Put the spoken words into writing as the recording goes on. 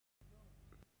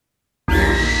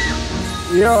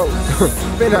Yo,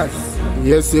 Pinas.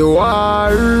 Yes, you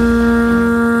are.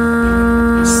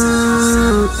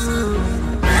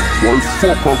 Why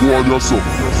fuck I go on yourself?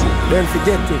 Don't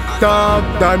forget it. Talk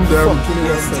than them.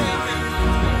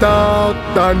 Talk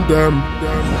than them.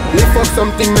 Lift up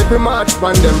something, make me march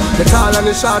on them. The tall and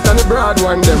the short and the broad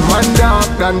one them. Man dark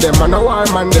than them, and a war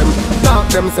man them. Talk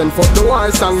them, send fuck the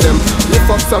war song them. Lift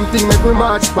up something, make me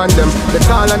march on them. The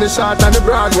tall and the short and the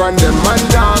broad one them. Man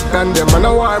dark than them, and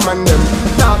a war man them.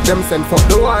 Talk them, send fuck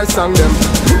the war song them.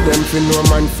 Them feel no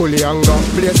man fully anger.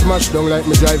 Play smash down like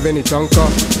me drive any chunker.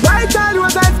 Right all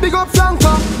was I big up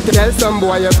flanker. Tell some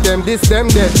boy if them this them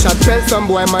dead. Shot tell some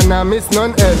boy man I miss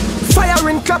none head.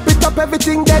 Firing, clap it up,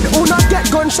 everything dead. Who not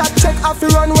get gunshot, check off the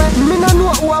runway. Me no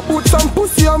know who a boot some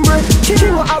pussy hombre.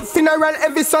 King will have funeral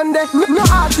every Sunday. No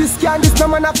artist can this no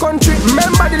man a country.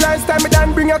 Remember the last time me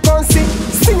done bring a concert.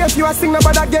 Sing if you a sing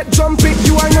nobody get jumpy.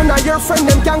 You are none of your friend,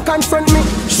 them can confront me.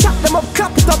 Shut them up,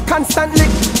 clap it up constantly.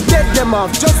 Get them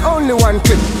off, just only one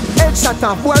clip. Headshot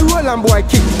off, boy roll and boy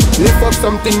kick. Lift up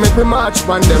something, make me march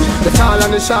on them. The tall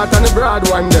and the short and the broad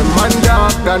one them. Man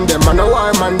dark than them, and a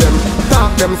war man them.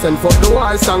 Talk them, send fuck the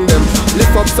war song them.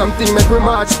 Lift up something, make me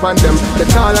march on them. The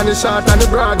tall and the short and the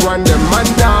broad one them. Man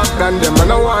dark than them,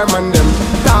 and a war man them.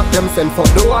 Talk them, send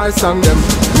fuck the war song them.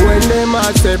 When them a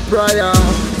say prayer,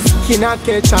 skin a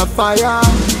catch a fire.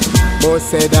 But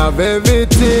said of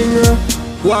everything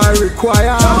why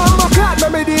require. Some clock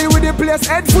let me deal with the place.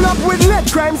 Head full up with lead,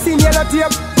 crime scene yellow tape.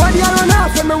 Body I run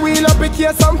off and me wheel up a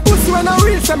case. Some pussy when I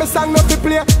real say me song not to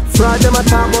play. Fraud them a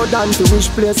talk about down to which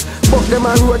place. But them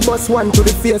a road bus one to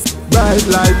the face. Bright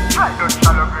light.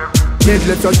 Dead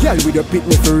let a girl with your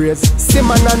pitney for race. See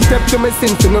man and tap to me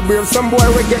sin to no brave. Some boy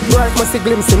we get bright must see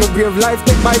glimpse in no grave. Life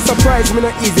take by surprise, me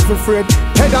not easy for afraid.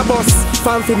 Head a bus,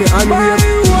 fan for me and wave.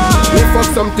 Lift up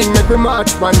something, make me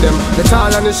march on them. The tall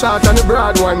and the short and the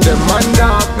broad one them. Man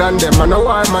dark than them, and a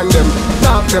war man them.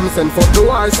 Talk them, send fuck the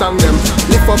war song them.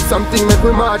 Lift up something, make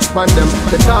me march on them.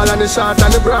 The tall and the short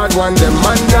and the broad one them.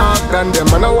 Man dark than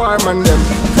them, and a war man them.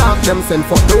 Talk them, send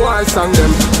fuck the war song them.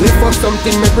 Lift up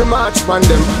something, make me march on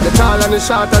them. The tall and the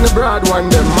short and the broad one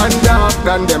them. Man dark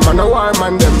than them, and a war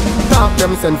man them. Talk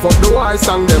them, send fuck the war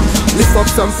song them. Lift up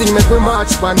something, make me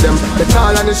march on them. The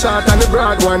tall and the short and the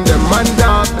broad one them. Man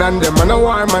dark than them, and a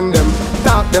war man them.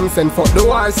 Talk them, send fuck the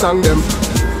war song them.